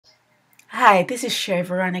Hi, this is Sherry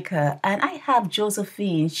Veronica, and I have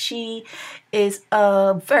Josephine. She is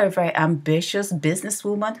a very, very ambitious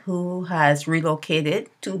businesswoman who has relocated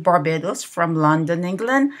to Barbados from London,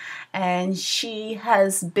 England, and she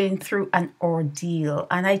has been through an ordeal.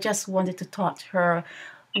 And I just wanted to talk to her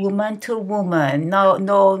woman to woman. No,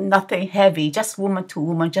 no, nothing heavy, just woman to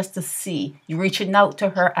woman, just to see. You reaching out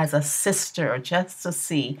to her as a sister, just to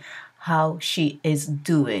see how she is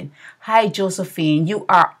doing. Hi, Josephine. You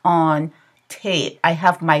are on tape. I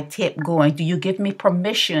have my tape going. Do you give me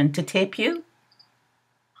permission to tape you?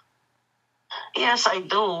 Yes, I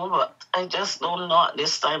do, but I just don't know at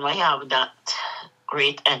this time I have that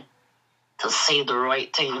great end to say the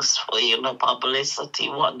right things for, publicity.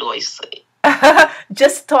 What do I say?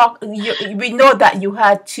 Just talk. We know that you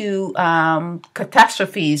had two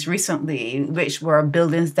catastrophes recently, which were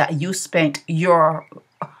buildings that you spent your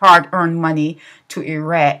hard earned money to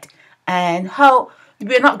erect. And how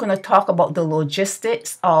we're not going to talk about the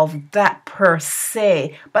logistics of that per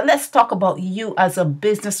se, but let's talk about you as a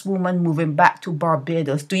businesswoman moving back to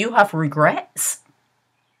Barbados. Do you have regrets?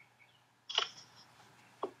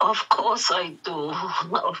 Of course I do.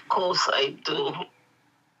 Of course I do.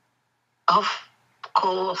 Of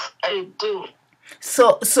course I do.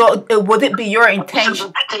 So would it be your I should intention?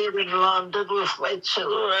 have stayed in London with my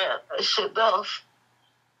children. I should have.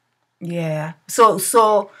 Yeah.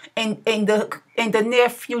 So in the near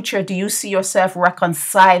future, do you see yourself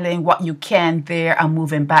reconciling what you can there and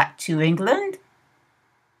moving back to England?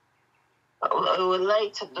 I would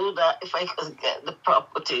like to do that if I could get the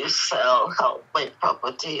properties, help my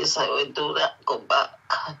properties. I would do that, go back.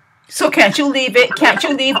 So can't you leave it? Can't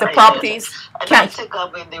you leave the Tired. properties? I don't Can't think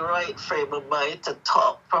I'm in the right frame of mind to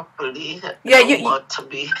talk properly. I yeah, don't want to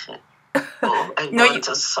be. I no want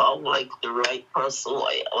to sound like the right person.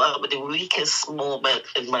 I'm the weakest moment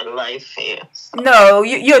in my life here. no,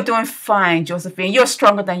 you're doing fine, Josephine. You're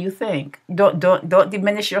stronger than you think. Don't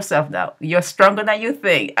diminish yourself now. You're stronger than you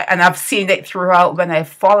think. And I've seen it throughout when I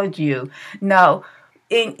followed you. Now,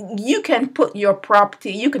 you can put your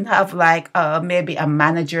property, you can have like maybe a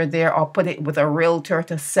manager there or put it with a realtor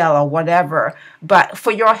to sell or whatever. But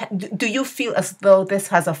do you feel as though this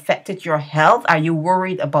has affected your health? Are you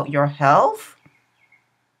worried about your health?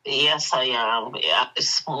 Yes, I am. Yeah, at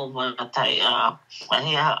this moment, I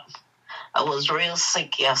am. I was real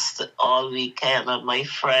sick yesterday all weekend, and my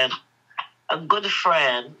friend, a good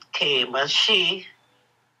friend, came, and she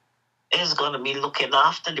is going to be looking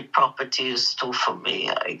after the properties too for me.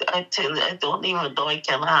 I tell you, I don't even know I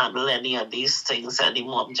can handle any of these things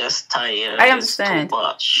anymore. I'm just tired. I It's too understand.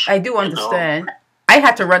 much, I do you know. understand. I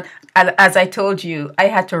had to run, as I told you, I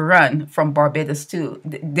had to run from Barbados too.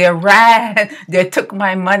 They ran, they took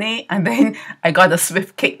my money, and then I got a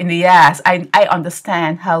swift kick in the ass. I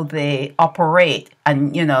understand how they operate,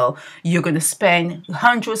 and you're going to spend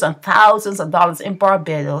hundreds and thousands of dollars in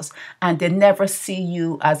Barbados, and they never see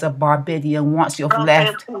you as a Barbadian once you've Helping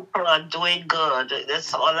left. people are doing good.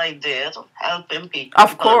 That's all I did. Helping Of people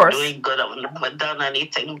are course. doing good. I've never done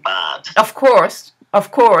anything bad. Of course,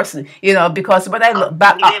 because when I I've look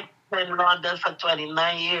back, lived in London for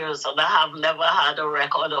 29 years and I have never had a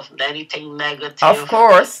record of anything of negative.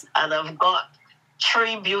 course, And I've got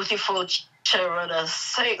three beautiful children and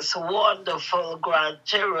six wonderful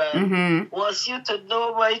grandchildren. mm-hmm, Was you to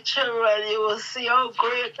know my children, you will see how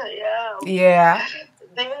great I am. yeah.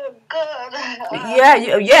 They're good. Yeah,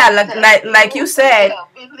 yeah, like you I said,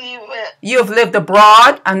 can't believe it. you've lived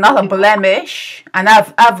abroad and not a blemish, and I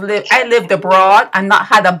Can't lived believe it. abroad and not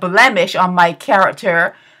had a blemish on my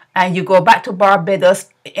character, and you go back to Barbados,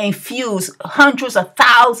 infuse hundreds of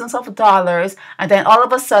thousands of dollars, and then all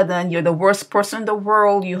of a sudden you're the worst person in the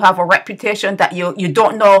world. You have a reputation that you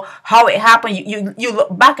don't know how it happened. You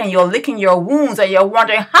look back and you're licking your wounds and you're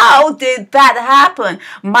wondering how did that happen.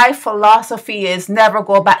 My philosophy is never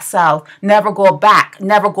go back south, never go back,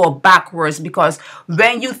 never go backwards, because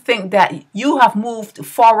when you think that you have moved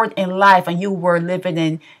forward in life and you were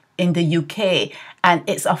living in the UK, and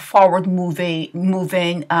it's a forward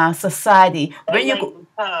moving society. I When you like go,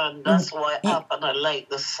 the sun. That's what happened. I like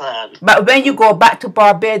the sun. but when you go back to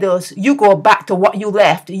Barbados, you go back to what you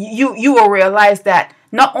left. You will realize that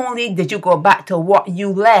not only did you go back to what you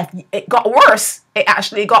left, it got worse. It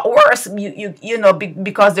actually got worse.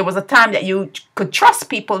 Because there was a time that you could trust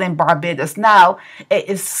people in Barbados. Now it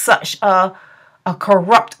is such a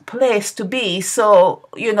corrupt place to be. So,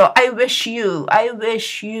 I wish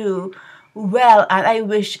you well, and I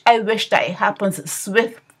wish that it happens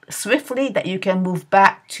swiftly, that you can move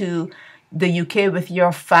back to the UK with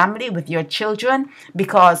your family, with your children,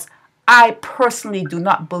 because I personally do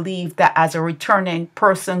not believe that as a returning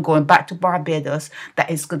person going back to Barbados, that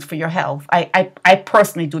is good for your health. I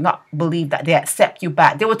personally do not believe that they accept you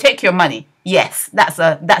back. They will take your money. Yes, that's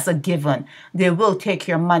a given. They will take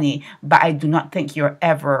your money, but I do not think you're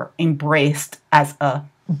ever embraced as a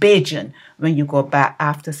Bajan when you go back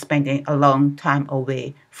after spending a long time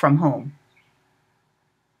away from home.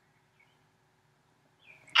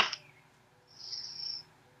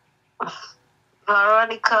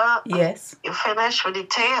 Veronica, Yes. you finished with the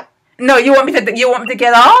tape? No, you want me to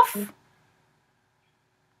get off?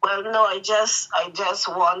 Well, no, I just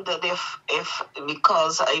wondered if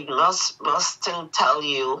because I must still tell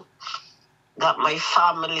you that my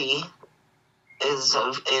family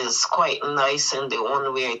is quite nice in the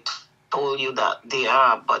one way told you that they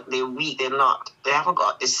are, but they're weak. They're not. They haven't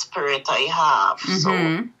got the spirit I have.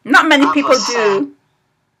 So Not many I have a people son do.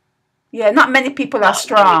 Yeah, not many people are that they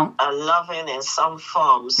strong. are loving in some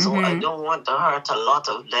form. So I don't want to hurt a lot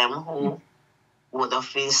of them who would have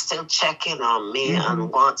been still checking on me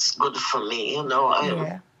and what's good for me. You know, I'm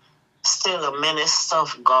Yeah. still a minister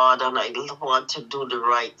of God, and I want to do the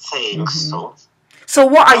right thing. So So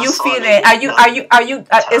what are you that's all I feeling? Are you is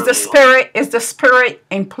tell the you. spirit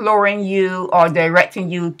imploring you or directing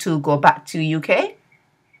you to go back to UK?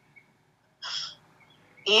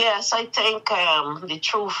 Yes, I think the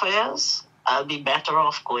truth is I'll be better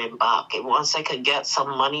off going back. And once I could get some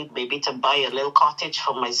money, maybe to buy a little cottage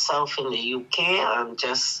for myself in the UK and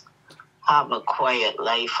just have a quiet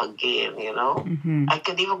life again, you know. I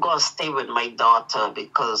could even go and stay with my daughter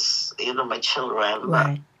because, you know, my children. But,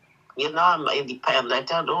 Right. you know, I'm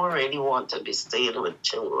independent. I don't really want to be staying with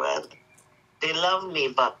children. They love me,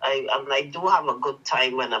 but I do have a good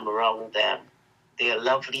time when I'm around them. They're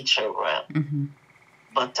lovely children.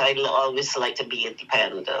 But I always like to be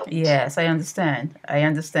independent. Yes, I understand. I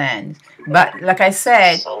understand. But like I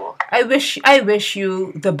said, So, I wish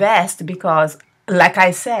you the best because like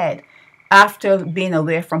I said, after being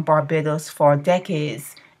away from Barbados for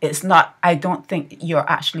decades, it's not I don't think you're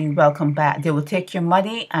actually welcome back. They will take your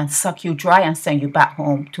money and suck you dry and send you back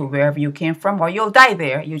home to wherever you came from or you'll die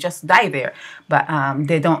there. You just die there. But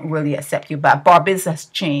they don't really accept you back. Barbados has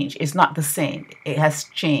changed. It's not the same. It has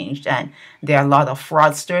changed and there are a lot of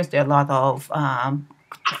fraudsters, there are a lot of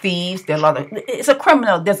thieves, there are a lot of it's a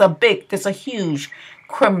criminal, there's a huge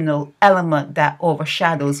criminal element that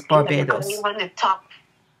overshadows yeah, because Barbados. even the top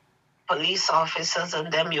police officers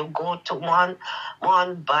and them, you go to one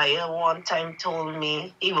buyer one time told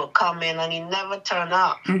me he would come in and he never turn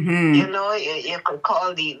up. You know, you could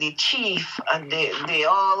call the chief and they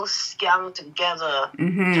all scam together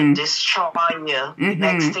to destroy you. The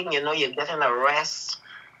next thing you know, you're getting arrested.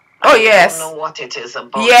 Oh And you don't know yes. what it is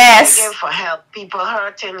about. You're begging Yes. for help, people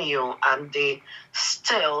hurting you, and they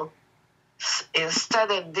still,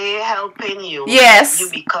 instead of they helping you, you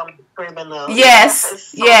Yes. become a criminal. Yes, Yes. it's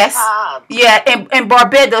so Yes. sad. Yeah. In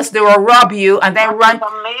Barbados they will rob you and then But it's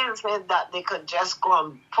run. amazing that they could just go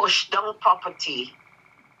and push down property.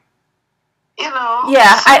 You know,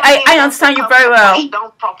 Yeah, so many I of them understand could you come very to push well.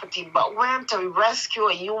 down property, but when to rescue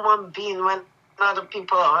a human being when other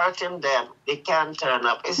people are hurting them, they can't turn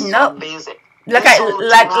up. It's so Nope. amazing. Like This I whole thing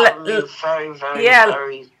like, have me very, very, yeah,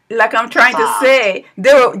 very like I'm trying to sad. say,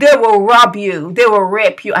 they will rob you, they will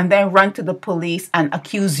rape you, and then run to the police and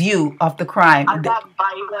accuse you of the crime. And that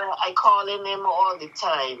buyer, I calling him all the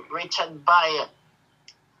time, Richard Buyer.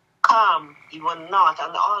 Come, he will not.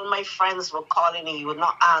 And all my friends were calling him, he would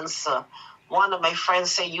not answer. One of my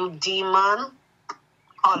friends said, "You demon."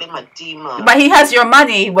 Call him a demon. But he has your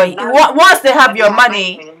money. But once they have your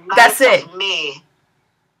money, The that's 9th it. of May,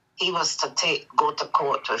 he was to go to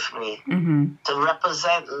court with me to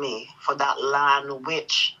represent me for that land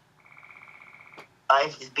which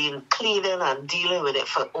I've been pleading and dealing with it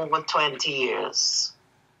for over 20 years.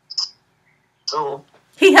 So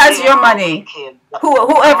He has they your are money. wicked.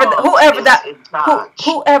 Whoever God is in charge.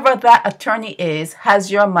 whoever that attorney is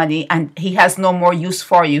has your money and he has no more use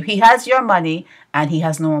for you. He has your money and he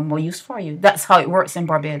has no more use for you. That's how it works in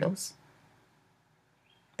Barbados.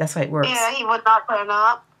 That's how it works. Yeah, he would not turn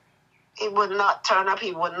up. He would not turn up.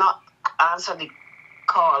 He would not answer the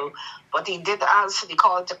call. But he did answer the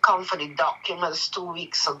call to come for the documents 2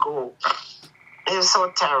 weeks ago. It was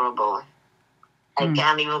so terrible. I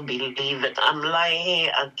can't even believe it. I'm lying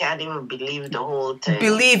here. I can't even believe the whole thing.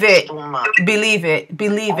 Believe It's it. too much. Believe it.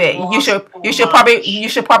 Believe I it. lost too You should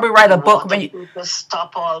much. probably write I a book wanted to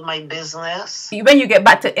stop all my business. when you get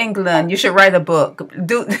back to England. You should write a book.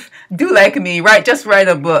 Do like me, right? Just write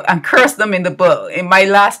a book and curse them in the book. In my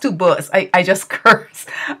last 2 books, I just curse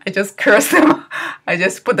them. I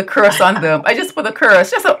just put the curse on them. I just put a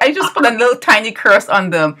curse. I just put a little tiny curse on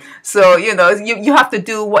them. So, you have to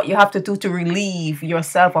do what you have to do to relieve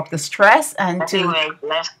yourself of the stress and to. Anyway,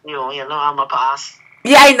 bless you. I'm a pastor.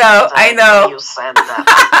 Yeah, I know. I know. You said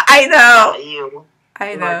that. I know. That you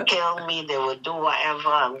I would know. kill me. They would do whatever.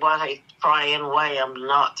 And what I praying, why I'm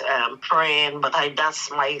not praying. But that's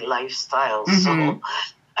my lifestyle. Mm-hmm. So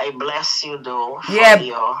I bless you, though, for Yeah.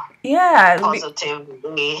 your Yeah. positive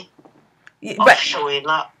way of But showing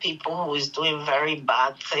up people who is doing very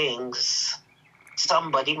bad things.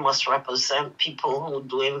 Somebody must represent people who are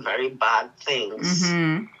doing very bad things.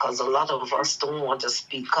 Because a lot of us don't want to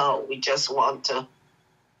speak out. We just want to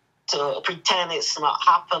pretend it's not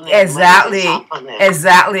happening. exactly. When it's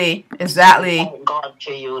happening. Exactly. Thank God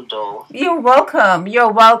for you, though. You're welcome. You're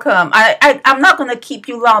welcome. I'm not going to keep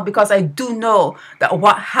you long because I do know that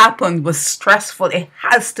what happened was stressful. It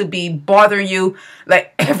has to be bothering you.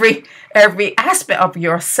 Like every aspect of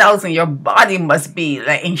your cells and your body must be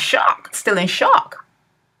like in shock, still in shock.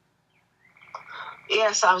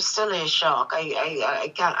 Yes, I'm still in shock.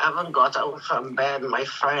 I haven't got out from bed. My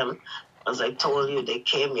friend, as I told you, they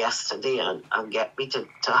came yesterday and get me to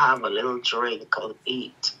have a little drink and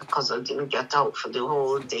eat because I didn't get out for the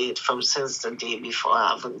whole day since the day before. I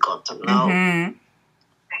haven't gotten out. And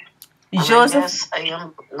Joseph, I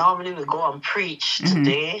am normally we go and preach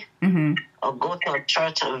today or go to a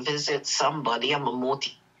church and visit somebody. I'm a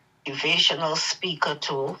motivational speaker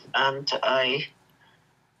too, and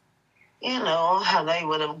and I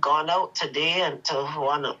would have gone out today and to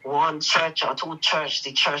one church or two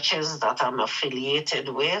the churches that I'm affiliated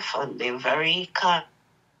with, and they're very kind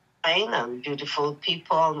and beautiful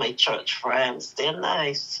people. My church friends, they're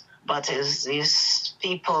nice. But it's these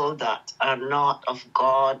people that are not of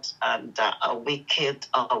God and that are wicked,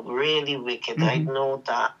 are really wicked. I know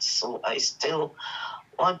that. So I still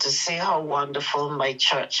want to say how wonderful my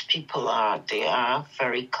church people are. They are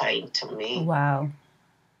very kind to me. Wow.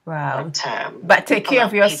 But take care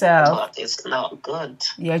of yourself. But it's not good.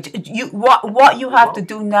 Yeah, what you have to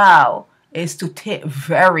do now is to take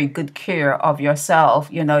very good care of yourself.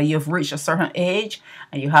 You've reached a certain age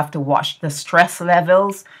and you have to watch the stress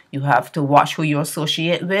levels. You have to watch who you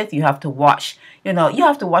associate with. You have to watch, you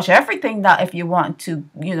have to watch everything that if you want to,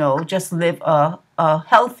 just live a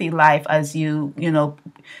healthy life as you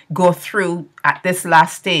go through at this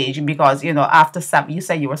last stage, because, after you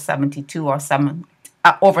said you were 72 or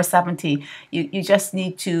over 70, you just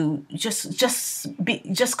need to just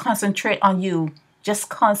concentrate on you. Just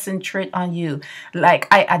concentrate on you. Like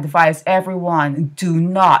I advise everyone, do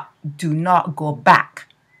not go back.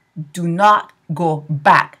 Do not go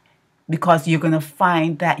back, because you're going to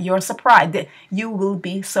find that you're surprised. You will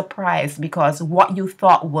be surprised, because what you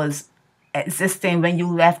thought was existing when you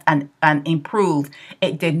left and improved,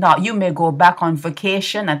 it did not. You may go back on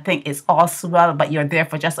vacation and think it's all swell, but you're there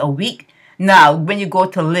for just a week. Now, when you go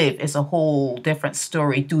to live, it's a whole different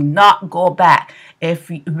story. Do not go back.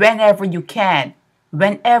 Whenever you can,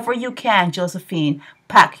 Josephine,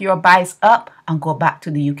 pack your bags up and go back to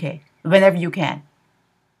the UK. Whenever you can.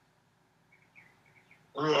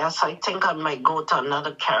 Yes, I think I might go to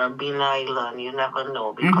another Caribbean island. You never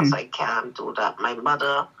know, because I can't do that. My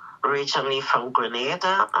mother originally from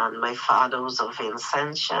Grenada, and my father was of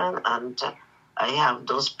Ascension, and I have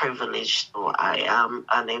those privileges. So I am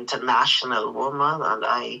an international woman, and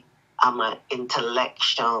I am an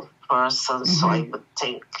intellectual person. So I would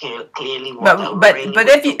think clearly what but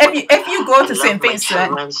if you go to St.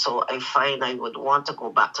 Vincent, so I find I would want to go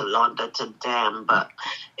back to London to them, but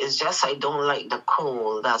it's just I don't like the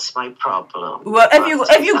cold. That's my problem. Well,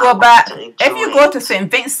 if you go to St.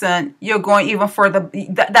 Vincent, you're going even further.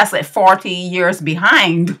 That's like 40 years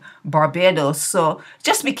behind Barbados. So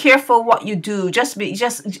just be careful what you do. Just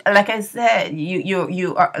like I said,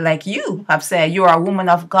 you are, like you have said, you are a woman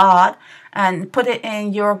of God, and put it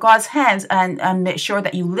in your God's hands, and make sure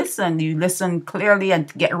that you listen clearly,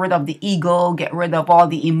 and get rid of the ego, get rid of all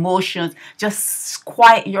the emotions. Just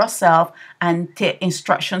quiet yourself and take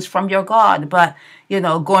instructions from your God. But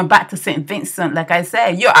going back to St. Vincent, like I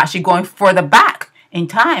said, you're actually going further back in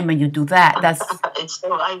time when you do that. That's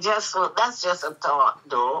just a thought,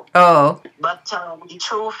 though. Oh. But the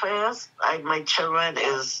truth is, my children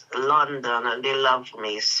is London, and they love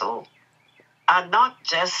me. So, and not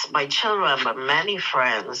just my children, but many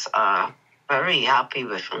friends are very happy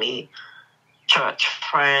with me. Church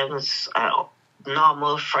friends,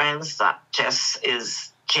 normal friends that just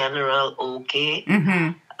is general okay.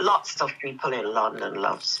 Lots of people in London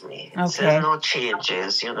loves me. Okay. So there's no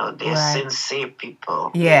changes, they're sincere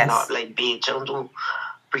people. Yes. They're not like Beijing who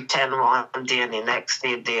pretend one day and the next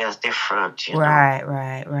day they are different,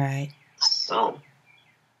 Right. So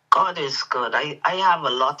God is good. I have a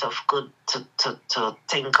lot of good to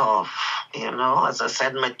think of, As I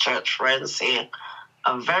said, my church friends here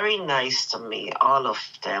are very nice to me, all of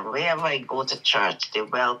them. Wherever I go to church, they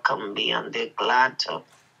welcome me and they're glad to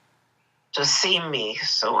see me.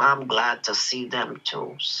 So I'm glad to see them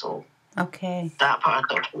too. So Okay. that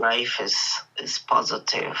part of life is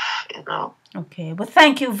positive, Okay. Well,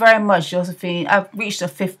 thank you very much, Josephine. I've reached the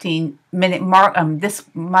 15-minute mark. This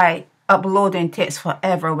my uploading takes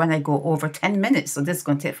forever when I go over 10 minutes, so this is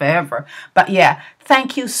going to take forever. But yeah,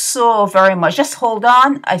 thank you so very much. Just hold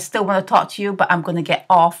on. I still want to talk to you, but I'm going to get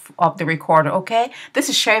off of the recorder, okay? This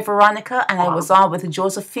is Sherry Veronica, and I was on with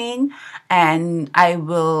Josephine, and I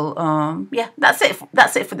will, yeah, that's it.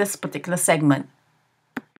 That's it for this particular segment.